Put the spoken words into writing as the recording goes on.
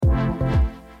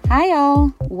Hi,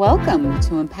 all. Welcome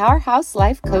to Empower House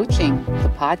Life Coaching,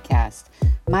 the podcast.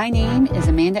 My name is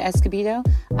Amanda Escobedo.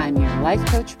 I'm your life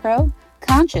coach pro,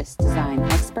 conscious design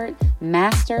expert,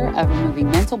 master of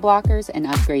removing mental blockers and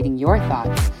upgrading your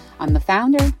thoughts. I'm the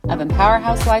founder of Empower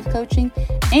House Life Coaching,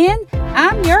 and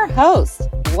I'm your host.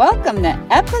 Welcome to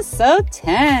episode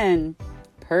 10.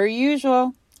 Per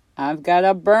usual, I've got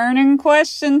a burning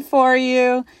question for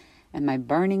you. And my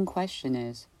burning question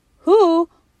is, who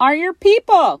are your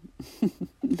people?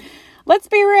 Let's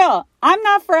be real. I'm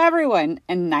not for everyone,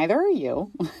 and neither are you.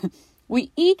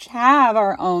 We each have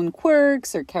our own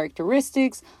quirks or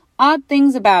characteristics, odd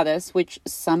things about us, which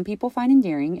some people find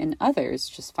endearing and others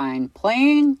just find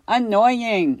plain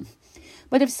annoying.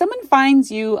 But if someone finds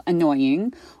you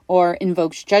annoying or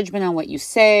invokes judgment on what you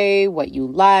say, what you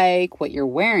like, what you're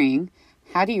wearing,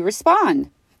 how do you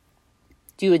respond?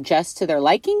 Do you adjust to their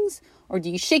likings, or do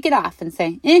you shake it off and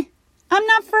say, I'm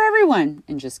not for everyone,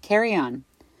 and just carry on?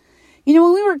 You know,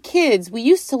 when we were kids, we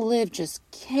used to live just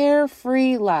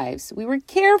carefree lives. We were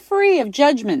carefree of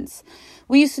judgments.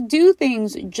 We used to do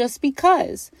things just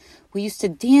because. We used to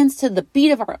dance to the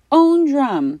beat of our own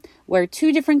drum, wear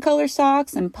 2 different color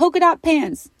socks and polka dot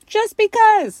pants, just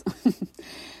because.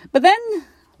 But then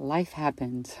life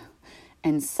happened,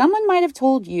 and someone might have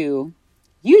told you,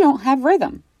 you don't have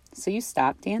rhythm, so you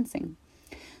stopped dancing.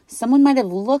 Someone might have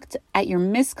looked at your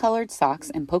miscolored socks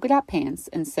and polka dot pants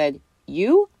and said,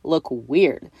 you look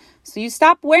weird. So you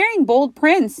stopped wearing bold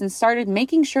prints and started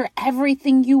making sure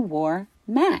everything you wore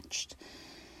matched.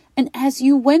 And as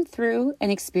you went through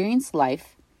and experienced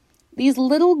life, these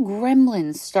little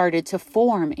gremlins started to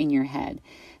form in your head.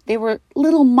 They were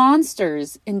little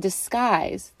monsters in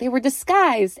disguise. They were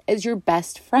disguised as your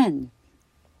best friend.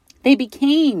 They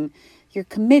became your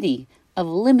committee of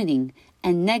limiting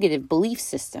and negative belief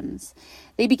systems.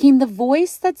 They became the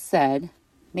voice that said,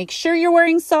 make sure you're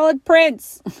wearing solid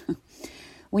prints.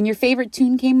 When your favorite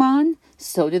tune came on,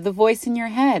 so did the voice in your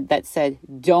head that said,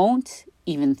 don't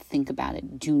even think about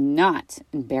it. Do not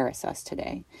embarrass us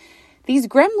today. These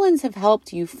gremlins have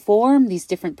helped you form these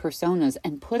different personas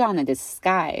and put on a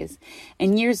disguise.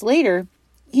 And years later,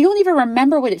 you don't even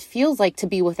remember what it feels like to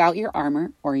be without your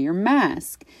armor or your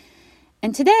mask.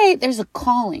 And today, there's a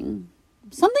calling.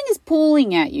 Something is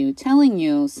pulling at you, telling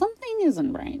you something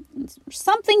isn't right.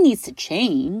 Something needs to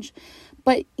change,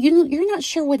 but you're not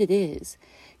sure what it is.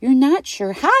 You're not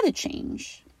sure how to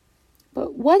change.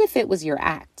 But what if it was your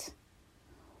act?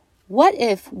 What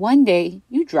if one day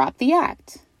you dropped the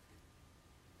act?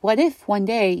 What if one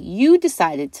day you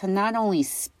decided to not only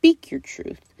speak your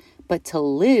truth, but to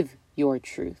live your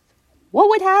truth? What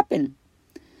would happen?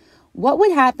 What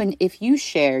would happen if you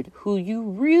shared who you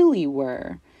really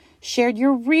were? Shared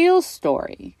your real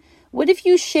story? What if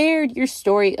you shared your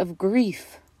story of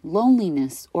grief,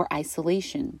 loneliness, or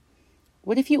isolation?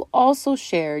 What if you also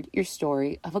shared your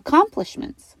story of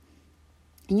accomplishments?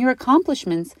 And your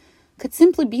accomplishments could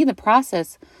simply be the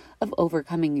process of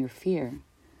overcoming your fear.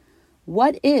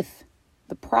 What if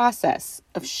the process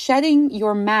of shedding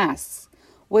your masks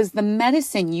was the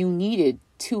medicine you needed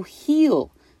to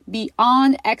heal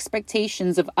beyond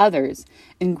expectations of others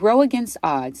and grow against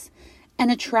odds and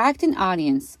attract an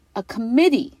audience, a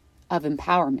committee of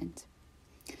empowerment?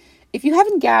 If you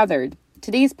haven't gathered,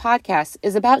 today's podcast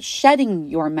is about shedding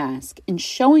your mask and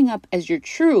showing up as your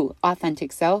true,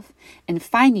 authentic self and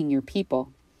finding your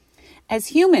people. As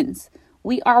humans,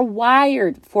 we are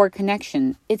wired for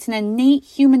connection. It's an innate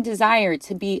human desire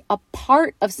to be a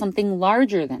part of something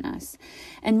larger than us.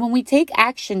 And when we take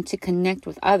action to connect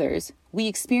with others, we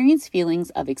experience feelings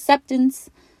of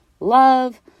acceptance,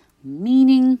 love,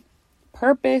 meaning,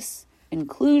 purpose,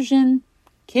 inclusion,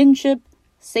 kinship,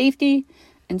 safety,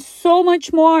 and so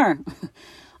much more.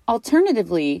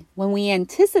 Alternatively, when we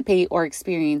anticipate or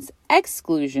experience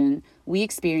exclusion, we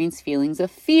experience feelings of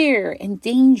fear and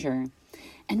danger,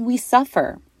 and we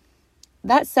suffer.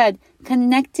 That said,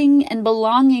 connecting and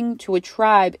belonging to a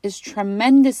tribe is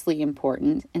tremendously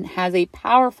important and has a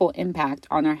powerful impact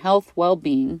on our health,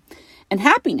 well-being, and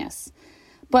happiness.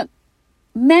 But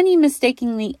many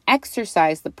mistakenly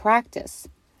exercise the practice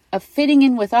of fitting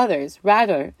in with others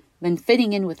rather than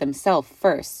fitting in with themselves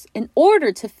first in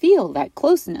order to feel that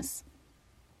closeness.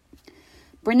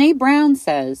 Brené Brown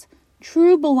says,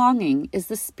 true belonging is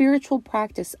the spiritual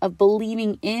practice of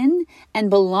believing in and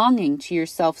belonging to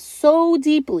yourself so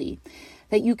deeply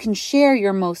that you can share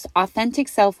your most authentic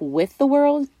self with the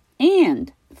world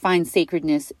and find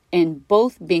sacredness in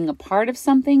both being a part of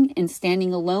something and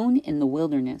standing alone in the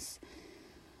wilderness.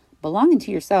 Belonging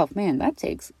to yourself, man, that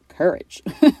takes courage.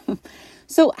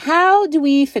 So how do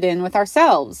we fit in with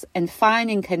ourselves and find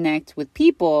and connect with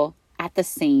people at the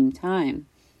same time?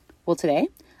 Well, today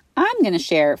I'm going to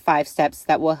share 5 steps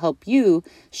that will help you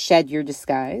shed your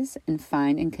disguise and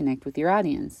find and connect with your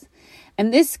audience.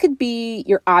 And this could be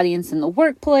your audience in the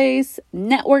workplace,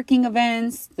 networking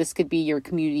events. This could be your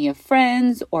community of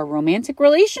friends or romantic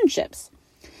relationships.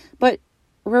 But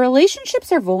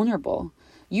relationships are vulnerable.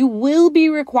 You will be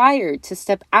required to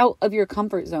step out of your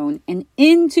comfort zone and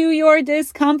into your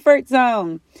discomfort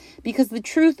zone. Because the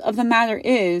truth of the matter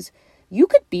is, you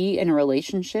could be in a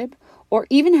relationship or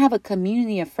even have a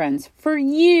community of friends for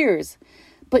years.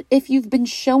 But if you've been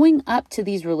showing up to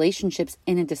these relationships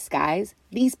in a disguise,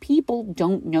 these people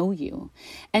don't know you.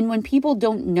 And when people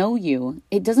don't know you,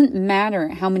 it doesn't matter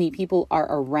how many people are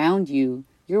around you.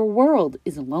 Your world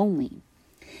is lonely.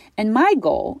 And my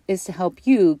goal is to help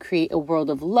you create a world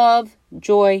of love,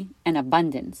 joy, and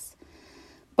abundance.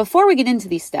 Before we get into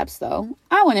these steps, though,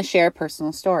 I want to share a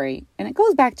personal story, and it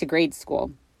goes back to grade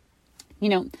school.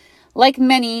 Like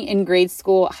many in grade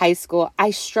school, high school,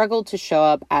 I struggled to show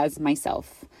up as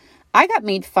myself. I got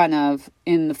made fun of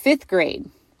in the 5th grade.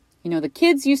 The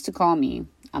kids used to call me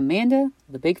Amanda,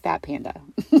 the big fat panda.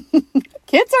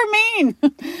 Kids are mean.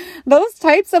 Those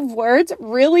types of words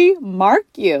really mark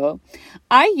you.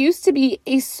 I used to be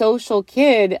a social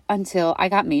kid until I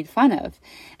got made fun of.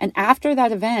 And after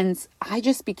that event, I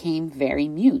just became very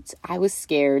mute. I was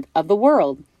scared of the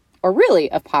world, or really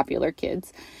of popular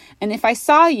kids. And if I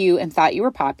saw you and thought you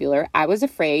were popular, I was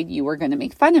afraid you were going to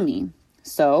make fun of me.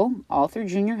 So all through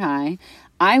junior high,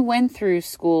 I went through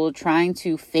school trying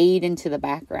to fade into the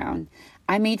background.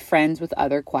 I made friends with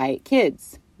other quiet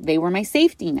kids. They were my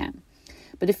safety net.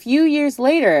 But a few years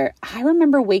later, I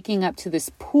remember waking up to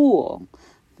this pool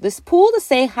to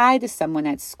say hi to someone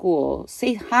at school,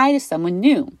 say hi to someone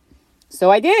new.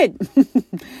 So I did.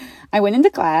 I went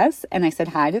into class and I said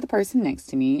hi to the person next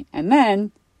to me, and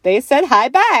then they said hi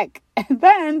back, and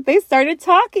then they started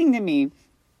talking to me.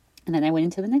 And then I went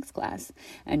into the next class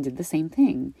and did the same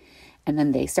thing. And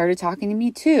then they started talking to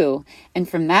me too. And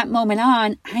from that moment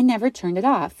on, I never turned it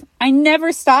off. I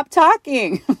never stopped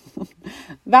talking.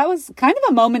 That was kind of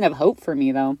a moment of hope for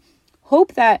me, though.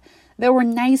 Hope that there were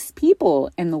nice people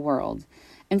in the world.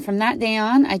 And from that day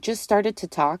on, I just started to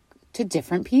talk to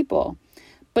different people.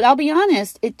 But I'll be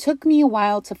honest, it took me a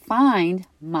while to find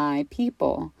my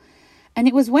people. And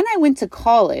it was when I went to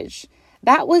college,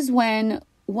 that was when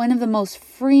one of the most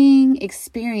freeing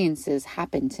experiences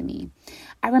happened to me.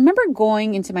 I remember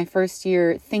going into my first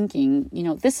year thinking,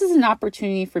 this is an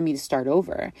opportunity for me to start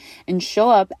over and show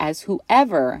up as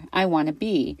whoever I want to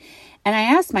be. And I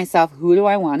asked myself, who do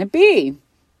I want to be?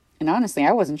 And honestly,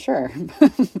 I wasn't sure.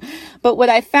 But what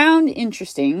I found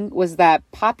interesting was that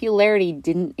popularity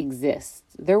didn't exist.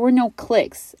 There were no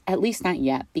cliques, at least not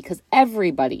yet, because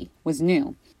everybody was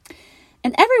new.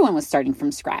 And everyone was starting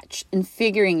from scratch and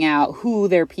figuring out who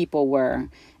their people were.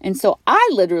 And so I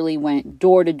literally went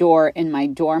door to door in my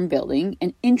dorm building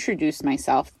and introduced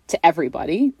myself to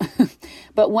everybody.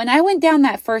 But when I went down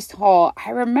that first hall,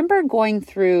 I remember going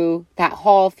through that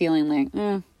hall feeling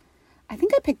like, I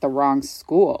think I picked the wrong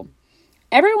school.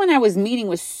 Everyone I was meeting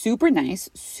was super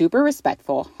nice, super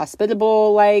respectful,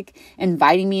 hospitable,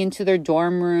 inviting me into their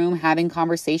dorm room, having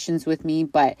conversations with me,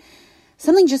 but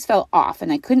something just felt off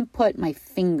and I couldn't put my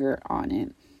finger on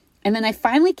it. And then I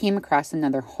finally came across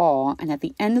another hall, and at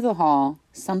the end of the hall,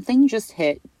 something just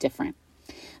hit different.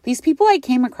 These people I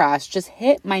came across just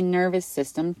hit my nervous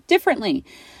system differently.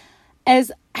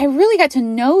 As I really got to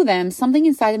know them, something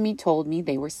inside of me told me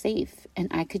they were safe and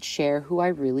I could share who I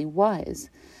really was.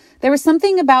 There was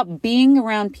something about being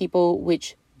around people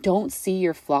which don't see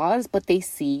your flaws, but they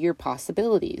see your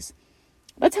possibilities.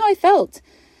 That's how I felt.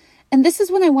 And this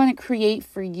is what I want to create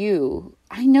for you.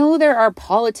 I know there are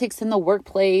politics in the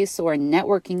workplace or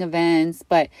networking events,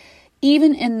 but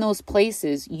even in those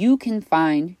places, you can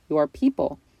find your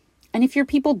people. And if your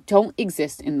people don't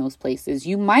exist in those places,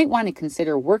 you might want to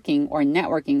consider working or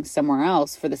networking somewhere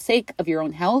else for the sake of your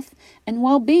own health and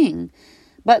well-being.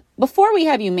 But before we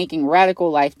have you making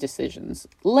radical life decisions,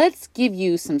 let's give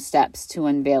you some steps to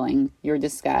unveiling your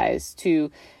disguise, to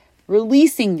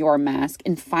releasing your mask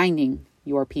and finding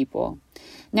your people.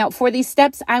 Now, for these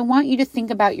steps, I want you to think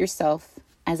about yourself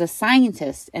as a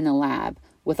scientist in a lab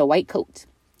with a white coat,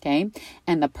 okay?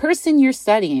 And the person you're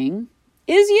studying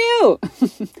is you.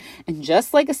 And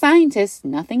just like a scientist,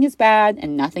 nothing is bad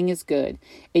and nothing is good.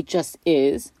 It just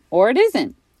is or it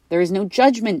isn't. There is no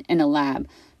judgment in a lab,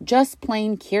 just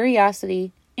plain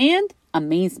curiosity and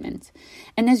amazement.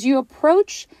 And as you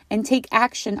approach and take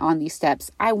action on these steps,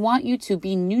 I want you to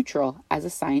be neutral as a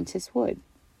scientist would.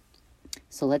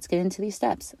 So let's get into these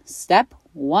steps. Step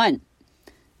 1,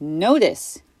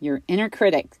 notice your inner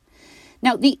critic.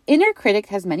 Now, the inner critic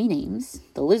has many names: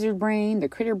 the lizard brain, the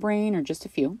critter brain, or just a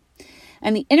few.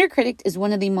 And the inner critic is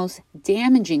one of the most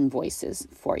damaging voices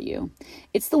for you.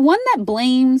 It's the one that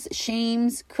blames,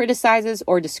 shames, criticizes,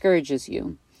 or discourages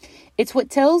you. It's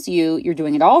what tells you you're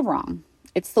doing it all wrong.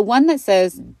 It's the one that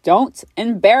says, don't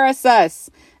embarrass us.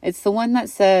 It's the one that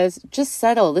says, just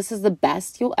settle. This is the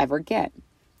best you'll ever get.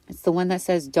 It's the one that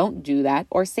says, don't do that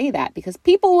or say that because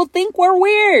people will think we're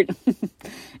weird.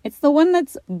 It's the one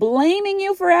that's blaming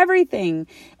you for everything.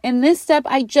 In this step,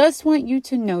 I just want you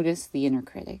to notice the inner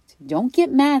critic. Don't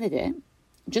get mad at it.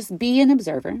 Just be an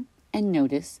observer and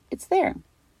notice it's there.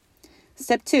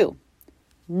 Step 2,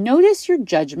 notice your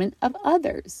judgment of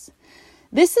others.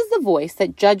 This is the voice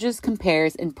that judges,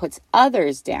 compares, and puts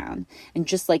others down. And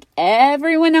just like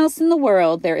everyone else in the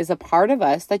world, there is a part of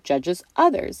us that judges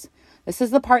others. This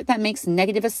is the part that makes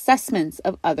negative assessments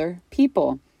of other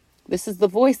people. This is the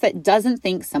voice that doesn't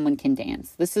think someone can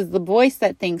dance. This is the voice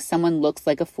that thinks someone looks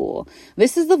like a fool.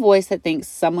 This is the voice that thinks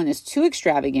someone is too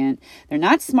extravagant. They're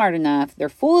not smart enough. They're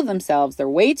full of themselves. They're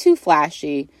way too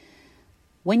flashy.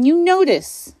 When you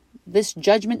notice this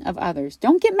judgment of others,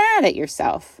 don't get mad at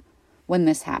yourself when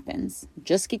this happens.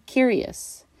 Just get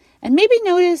curious and maybe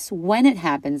notice when it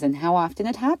happens and how often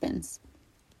it happens.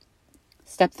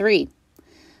 Step 3,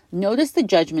 notice the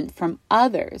judgment from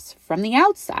others from the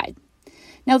outside.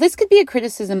 Now, this could be a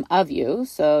criticism of you.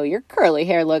 So your curly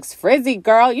hair looks frizzy,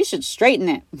 girl. You should straighten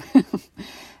it.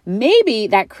 Maybe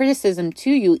that criticism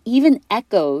to you even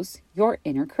echoes your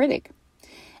inner critic.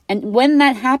 And when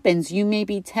that happens, you may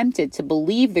be tempted to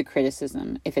believe the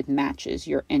criticism if it matches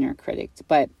your inner critic.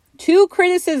 But 2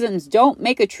 criticisms don't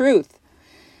make a truth.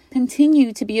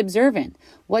 Continue to be observant.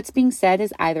 What's being said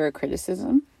is either a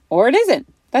criticism or it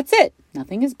isn't. That's it.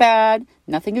 Nothing is bad.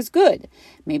 Nothing is good.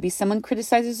 Maybe someone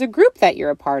criticizes a group that you're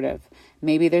a part of.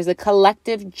 Maybe there's a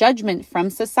collective judgment from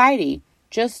society.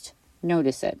 Just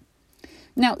notice it.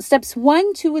 Now, steps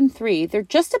 1, 2, and 3, they're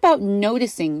just about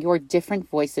noticing your different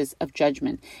voices of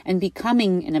judgment and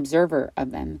becoming an observer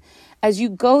of them. As you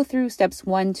go through steps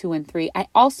 1, 2, and 3, I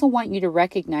also want you to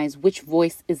recognize which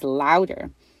voice is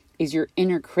louder. Is your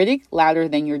inner critic louder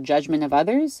than your judgment of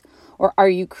others? Or are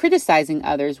you criticizing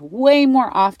others way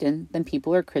more often than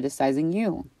people are criticizing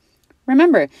you?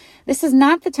 Remember, this is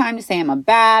not the time to say I'm a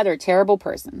bad or terrible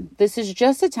person. This is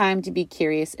just a time to be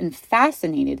curious and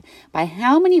fascinated by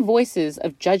how many voices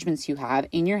of judgments you have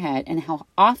in your head and how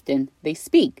often they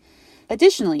speak.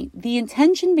 Additionally, the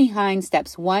intention behind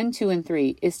steps 1, 2, and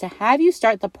 3 is to have you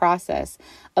start the process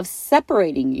of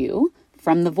separating you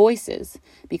from the voices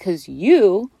because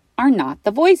you are not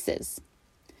the voices.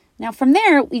 Now, from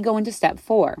there, we go into step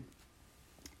 4.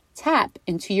 Tap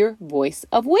into your voice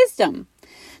of wisdom.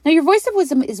 Now, your voice of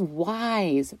wisdom is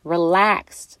wise,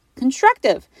 relaxed,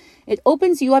 constructive. It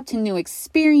opens you up to new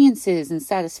experiences and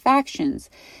satisfactions.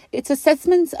 Its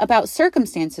assessments about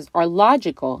circumstances are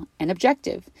logical and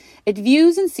objective. It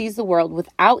views and sees the world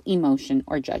without emotion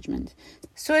or judgment.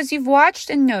 So as you've watched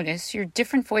and noticed your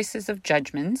different voices of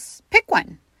judgments, pick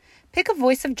one. Pick a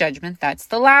voice of judgment that's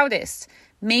the loudest.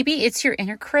 Maybe it's your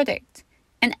inner critic.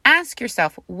 And ask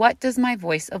yourself, what does my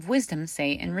voice of wisdom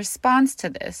say in response to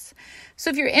this? So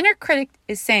if your inner critic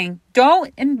is saying,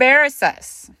 don't embarrass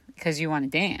us because you want to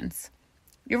dance,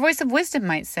 your voice of wisdom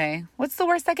might say, what's the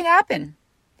worst that could happen?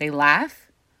 They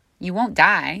laugh. You won't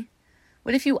die.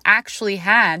 What if you actually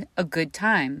had a good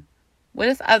time? What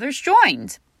if others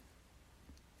joined?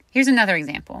 Here's another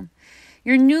example.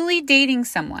 You're newly dating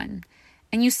someone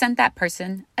and you sent that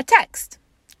person a text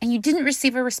and you didn't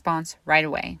receive a response right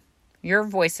away. Your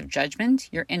voice of judgment,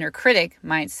 your inner critic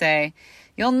might say,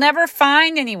 you'll never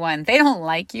find anyone. They don't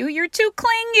like you. You're too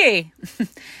clingy.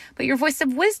 But your voice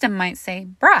of wisdom might say,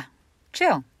 bruh,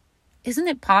 chill. Isn't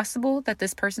it possible that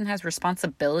this person has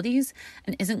responsibilities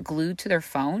and isn't glued to their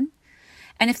phone?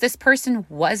 And if this person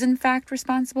was in fact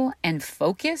responsible and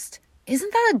focused,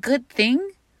 isn't that a good thing?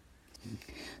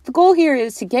 The goal here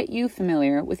is to get you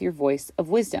familiar with your voice of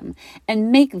wisdom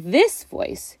and make this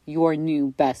voice your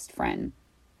new best friend.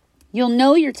 You'll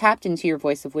know you're tapped into your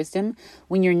voice of wisdom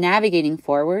when you're navigating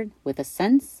forward with a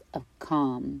sense of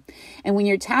calm. And when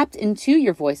you're tapped into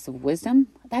your voice of wisdom,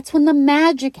 that's when the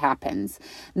magic happens.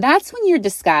 That's when your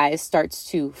disguise starts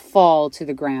to fall to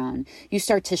the ground. You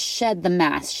start to shed the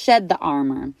mask, shed the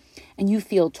armor, and you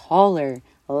feel taller,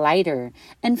 lighter,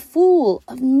 and full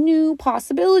of new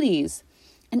possibilities.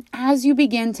 And as you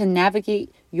begin to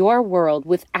navigate your world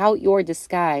without your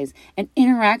disguise and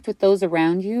interact with those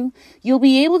around you, you'll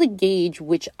be able to gauge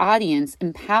which audience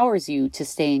empowers you to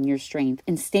stay in your strength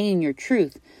and stay in your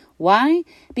truth. Why?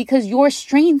 Because your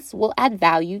strengths will add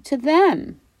value to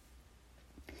them.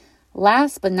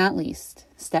 Last but not least,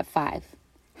 step 5,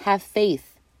 have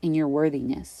faith in your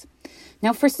worthiness.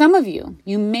 Now, for some of you,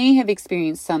 you may have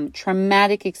experienced some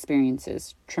traumatic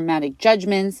experiences, traumatic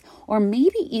judgments, or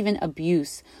maybe even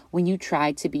abuse when you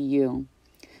tried to be you.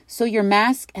 So your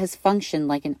mask has functioned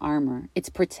like an armor. It's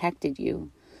protected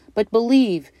you. But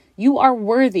believe you are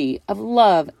worthy of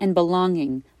love and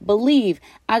belonging. Believe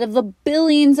out of the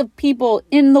billions of people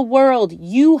in the world,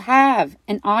 you have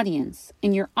an audience,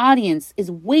 and your audience is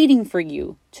waiting for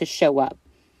you to show up.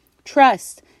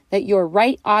 Trust that your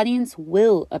right audience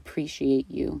will appreciate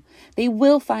you. They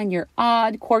will find your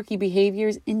odd, quirky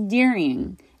behaviors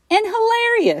endearing and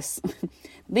hilarious.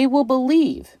 They will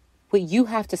believe what you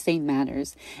have to say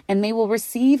matters, and they will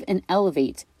receive and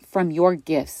elevate from your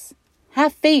gifts.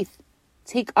 Have faith.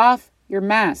 Take off your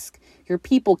mask. Your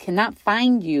people cannot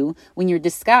find you when you're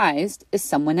disguised as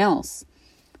someone else.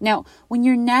 Now, when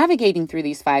you're navigating through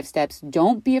these 5 steps,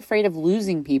 don't be afraid of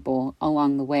losing people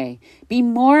along the way. Be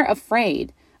more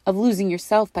afraid of losing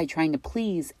yourself by trying to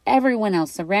please everyone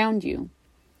else around you.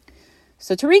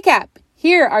 So to recap,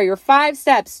 here are your 5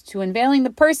 steps to unveiling the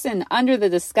person under the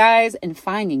disguise and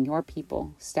finding your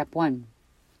people. Step 1,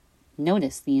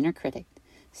 notice the inner critic.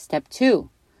 Step 2,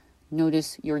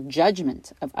 notice your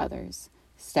judgment of others.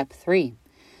 Step 3,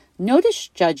 notice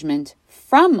judgment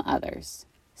from others.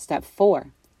 Step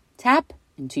 4, tap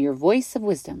into your voice of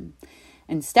wisdom.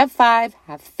 And step 5,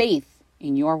 have faith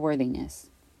in your worthiness.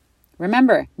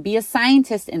 Remember, be a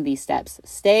scientist in these steps.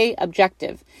 Stay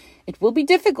objective. It will be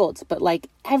difficult, but like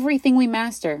everything we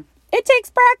master, it takes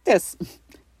practice.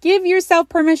 Give yourself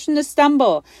permission to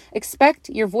stumble. Expect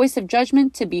your voice of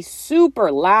judgment to be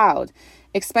super loud.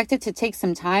 Expect it to take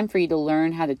some time for you to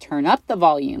learn how to turn up the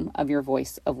volume of your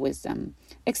voice of wisdom.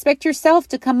 Expect yourself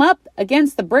to come up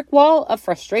against the brick wall of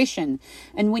frustration.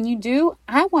 And when you do,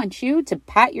 I want you to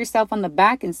pat yourself on the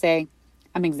back and say,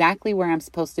 I'm exactly where I'm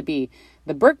supposed to be.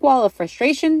 The brick wall of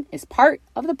frustration is part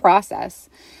of the process.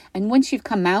 And once you've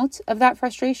come out of that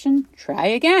frustration, try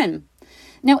again.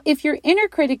 Now, if your inner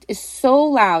critic is so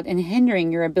loud and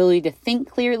hindering your ability to think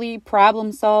clearly,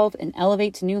 problem solve, and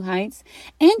elevate to new heights,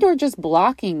 and or just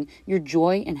blocking your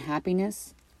joy and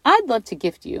happiness, I'd love to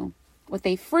gift you with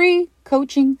a free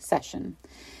coaching session.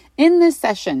 In this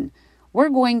session, we're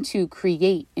going to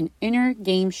create an inner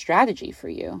game strategy for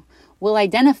you. We'll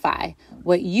identify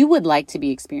what you would like to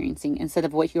be experiencing instead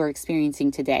of what you're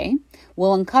experiencing today.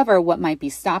 We'll uncover what might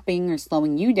be stopping or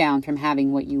slowing you down from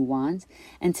having what you want.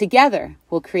 And together,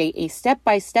 we'll create a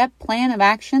step-by-step plan of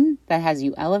action that has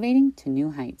you elevating to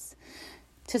new heights.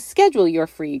 To schedule your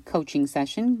free coaching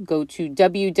session, go to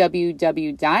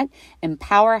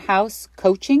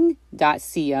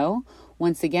www.empowerhousecoaching.co.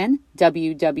 Once again,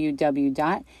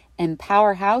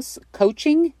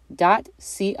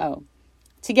 www.empowerhousecoaching.co.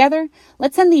 Together,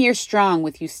 let's end the year strong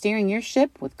with you steering your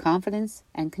ship with confidence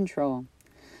and control.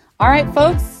 All right,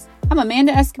 folks, I'm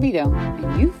Amanda Escobedo,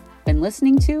 and you've been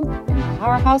listening to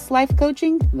Powerhouse Life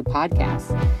Coaching, the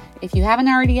podcast. If you haven't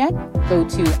already yet, go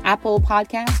to Apple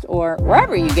Podcast or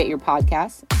wherever you get your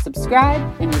podcasts, subscribe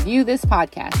and review this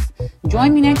podcast.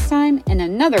 Join me next time in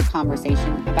another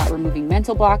conversation about removing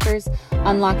mental blockers,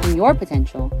 unlocking your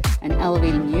potential, and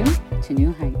elevating you to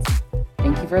new heights.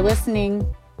 Thank you for listening.